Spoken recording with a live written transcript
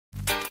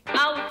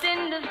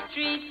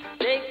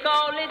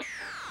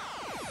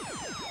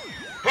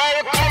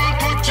Welcome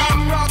to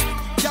Jam Rock,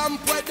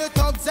 camp where the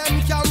thugs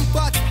and camp.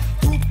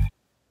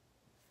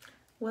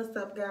 What's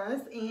up,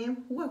 guys, and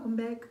welcome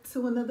back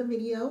to another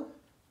video.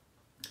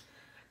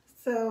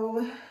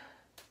 So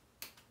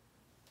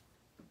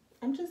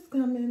I'm just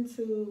coming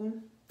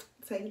to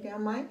take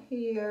down my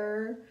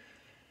hair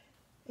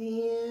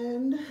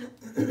and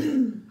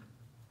you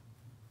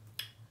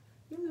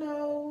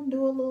know,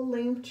 do a little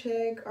length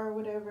check or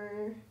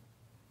whatever.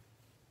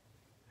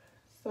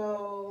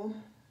 So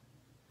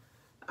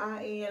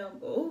I am,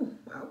 oh,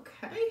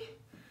 okay.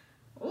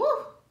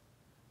 Oh,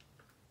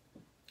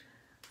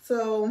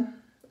 so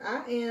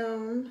I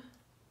am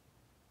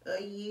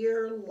a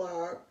year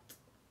locked.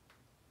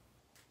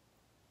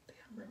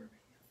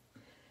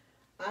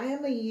 I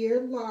am a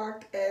year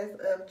locked as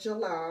of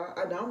July.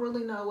 I don't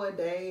really know what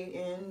day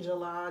in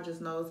July. I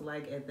just know it's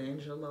like at the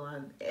end of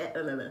July.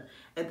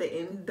 At the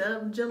end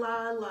of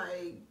July,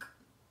 like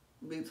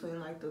between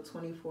like the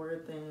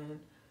 24th and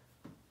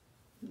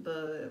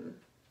the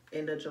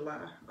end of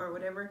July or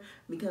whatever.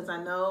 Because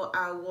I know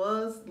I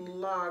was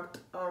locked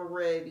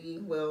already.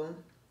 Well,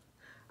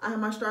 I had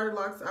my starter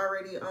locks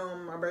already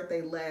on my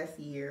birthday last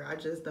year. I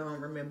just don't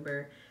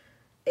remember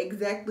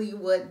exactly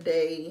what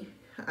day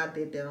I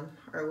did them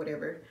or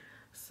whatever.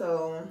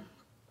 So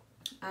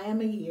I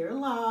am a year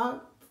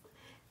locked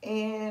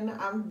and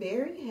I'm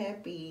very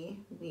happy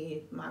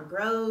with my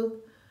growth,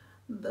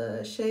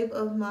 the shape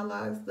of my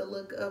locks, the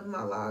look of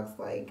my locks.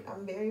 Like,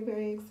 I'm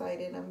very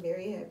excited. I'm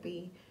very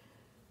happy.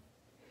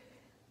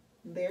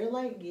 They're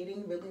like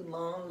getting really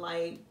long.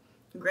 Like,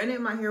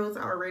 granted, my hair was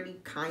already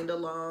kind of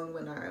long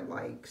when I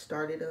like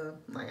started them.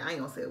 Like, I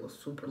ain't gonna say it was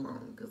super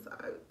long because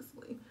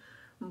obviously,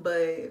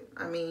 but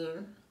I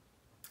mean,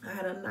 I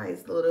had a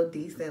nice little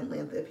decent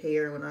length of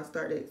hair when I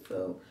started,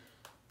 so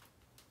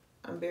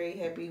I'm very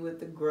happy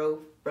with the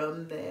growth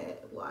from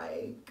that.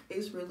 Like,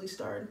 it's really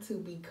starting to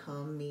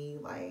become me.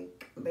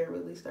 Like, they're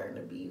really starting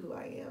to be who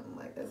I am.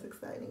 Like, that's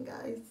exciting,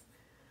 guys.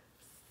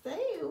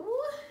 So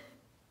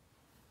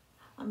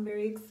I'm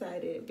very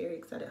excited, very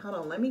excited. Hold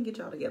on, let me get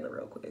y'all together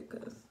real quick,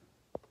 cause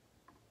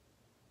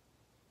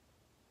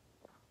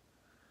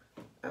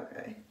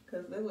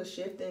it was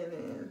shifting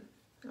and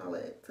all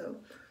that. So,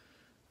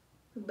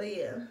 but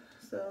yeah,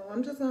 so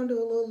I'm just gonna do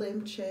a little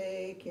length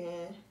check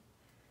and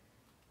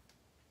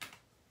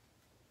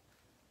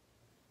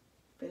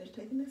finish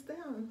taking this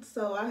down.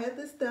 So I had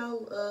this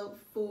style up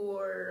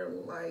for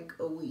like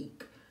a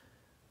week,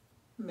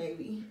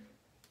 maybe.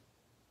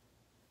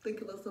 I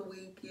think it was a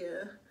week,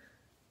 yeah,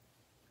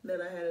 that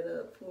I had it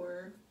up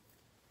for.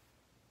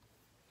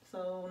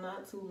 So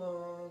not too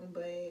long,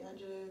 but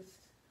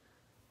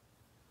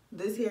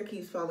this hair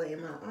keeps falling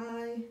in my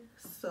eye,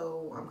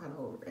 so I'm kind of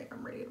over it.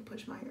 I'm ready to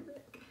push my hair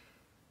back.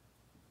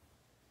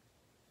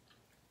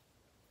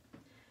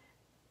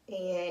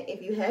 And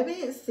if you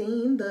haven't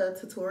seen the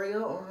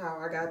tutorial on how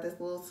I got this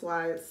little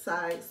side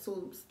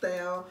swoop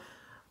style,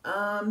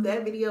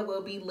 that video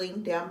will be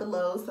linked down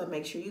below, so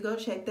make sure you go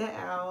check that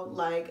out.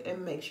 Like,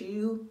 and make sure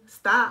you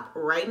stop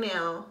right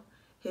now,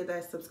 hit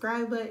that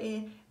subscribe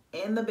button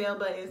and the bell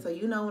button so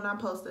you know when I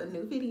post a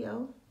new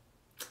video.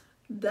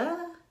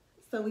 Duh.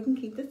 So we can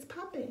keep this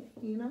popping,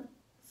 you know?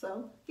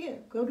 So yeah,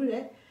 go do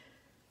that.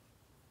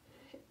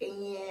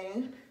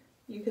 And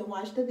you can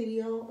watch the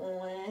video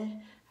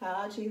on how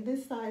I achieve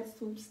this side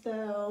swoop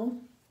style.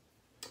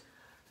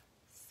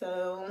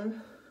 So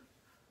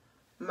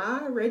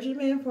my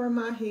regimen for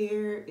my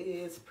hair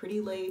is pretty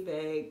laid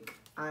back.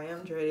 I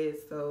am dreaded,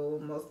 so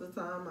most of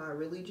the time I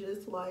really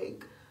just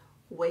like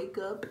wake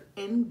up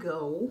and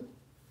go.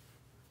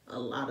 A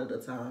lot of the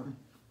time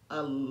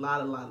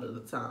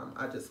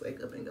I just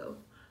wake up and go.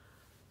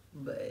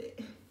 But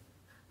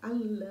I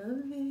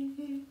love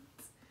it.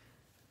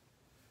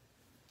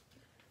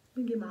 Let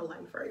me get my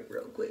life right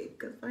real quick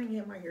because I ain't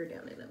had my hair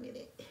down in a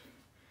minute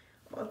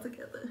all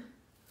together.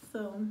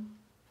 So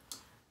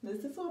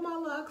this is what my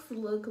locks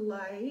look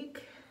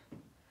like,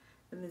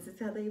 and this is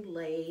how they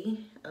lay.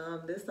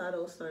 This side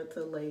will start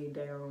to lay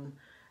down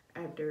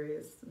after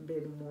it's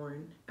been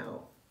worn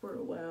out for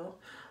a while.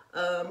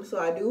 So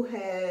I do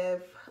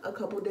have a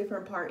couple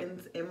different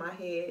partings in my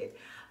head.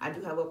 I do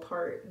have a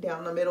part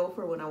down the middle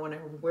for when I want to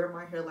wear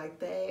my hair like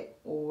that,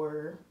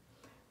 or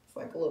it's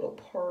like a little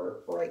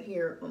part right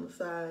here on the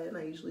side, and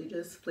I usually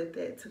just flip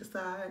that to the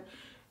side.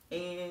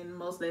 And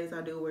most days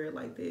I do wear it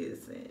like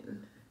this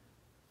and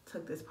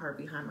tuck this part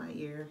behind my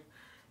ear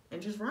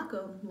and just rock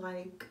them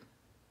like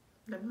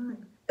they're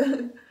mine.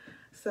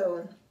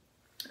 So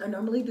I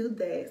normally do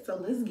that. So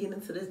let's get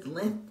into this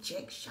length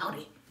check,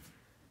 shawty.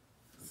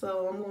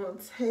 So I'm gonna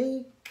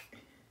take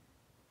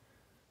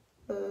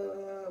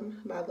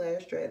my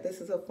last dread.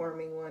 This is a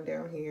forming one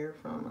down here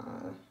from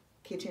my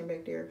kitchen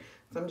back there.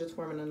 So I'm just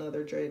forming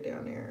another dread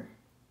down there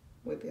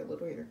with that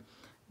little hair.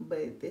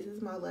 But this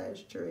is my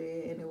last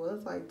dread, and it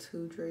was like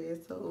 2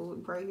 dreads. So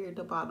right here at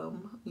the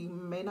bottom, you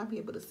may not be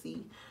able to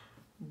see,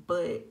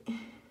 but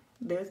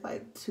there's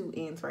like 2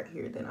 ends right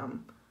here that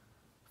I'm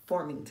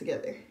forming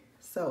together.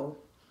 So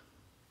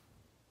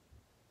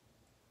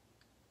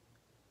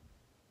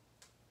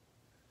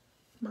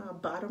my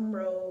bottom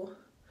row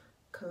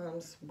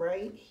comes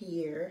right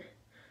here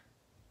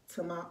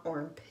to my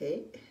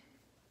armpit.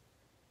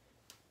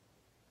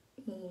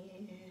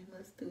 And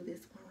let's do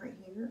this one right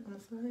here on the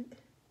side.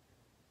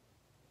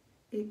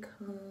 It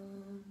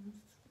comes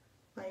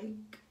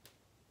like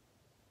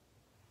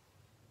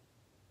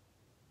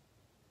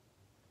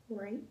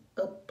right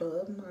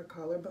above my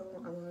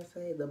collarbone. I want to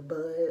say the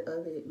butt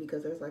of it,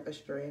 because there's like a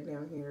strand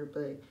down here,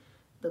 but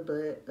the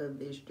butt of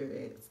this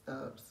dread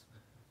stops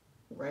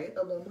right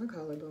above my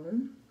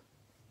collarbone.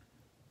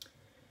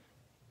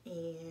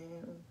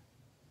 And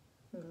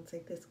I'm gonna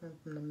take this one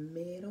from the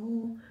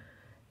middle,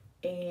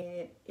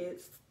 and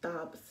it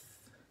stops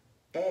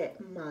at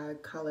my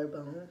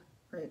collarbone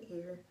right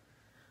here.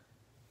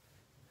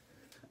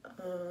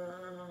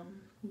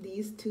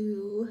 These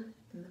two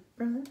in the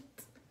front.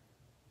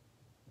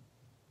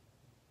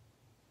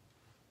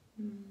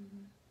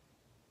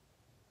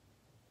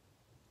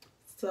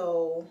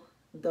 So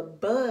the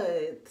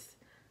buds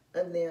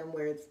of them,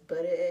 where it's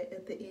butted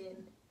at the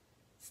end,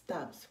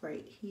 stops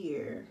right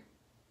here,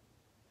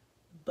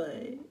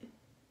 but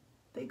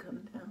they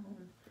come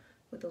down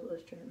with the little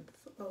strands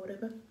or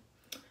whatever.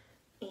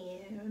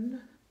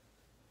 And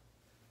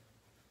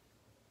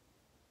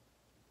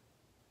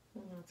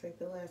I'm gonna take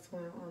the last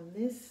one on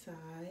this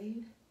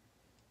side.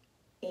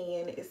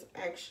 And it's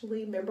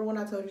actually, remember when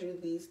I told you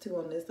these two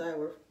on this side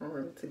were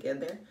formed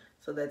together?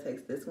 So that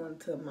takes this one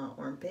to my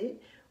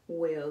armpit.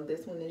 Well,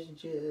 this one is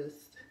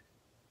just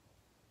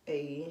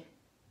a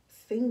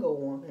single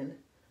one.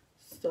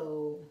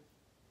 So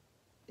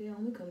it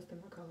only comes to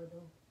my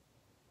collarbone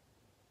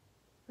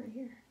right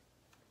here.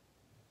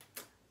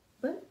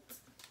 But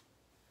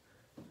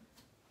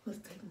let's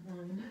take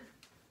one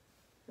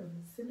from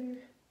the center,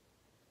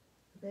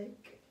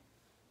 back.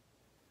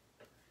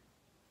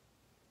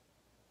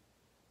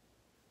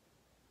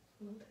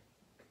 We'll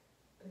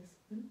take this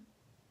one,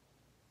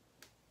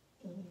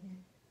 and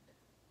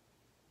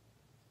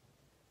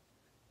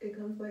it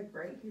comes like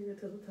right here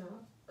to the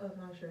top of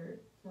my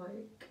shirt,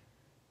 like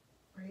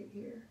right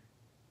here.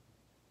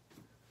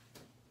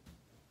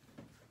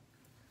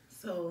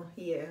 So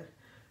yeah,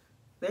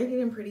 they're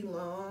getting pretty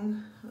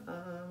long.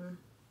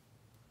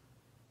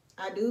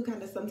 I do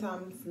kind of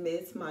sometimes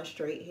miss my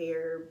straight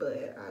hair,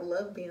 but I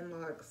love being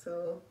locked,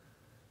 so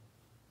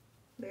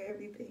they're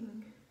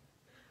everything.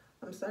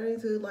 I'm starting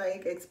to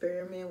like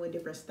experiment with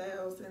different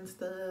styles and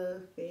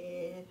stuff,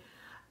 and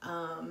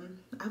I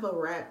have a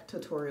wrap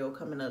tutorial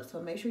coming up,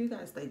 so make sure you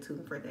guys stay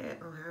tuned for that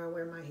on how I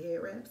wear my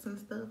head wraps and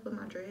stuff with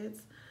my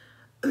dreads.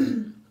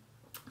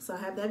 So I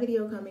have that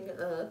video coming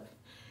up,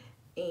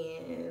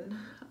 and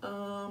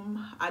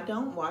I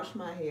don't wash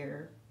my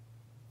hair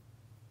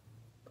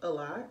a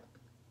lot.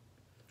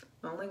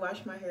 I only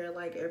wash my hair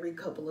like every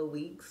couple of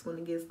weeks when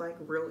it gets like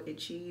real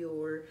itchy,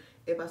 or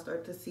if I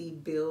start to see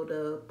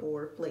buildup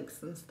or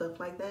flakes and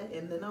stuff like that,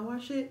 and then I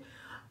wash it.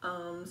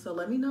 So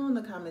let me know in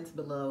the comments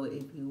below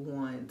if you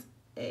want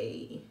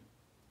a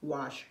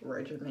wash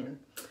regimen,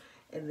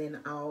 and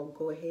then I'll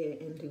go ahead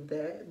and do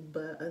that.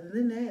 But other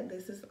than that,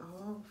 this is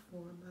all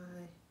for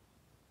my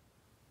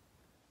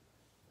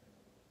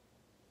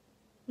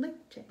link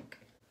check.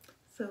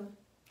 So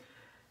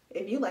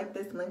if you like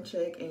this link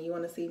check and you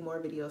want to see more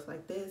videos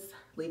like this,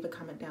 leave a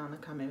comment down in the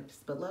comments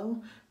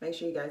below. Make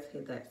sure you guys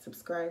hit that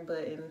subscribe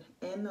button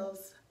and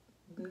those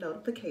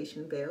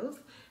notification bells.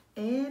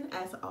 And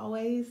as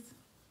always,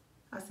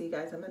 I'll see you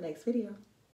guys in my next video.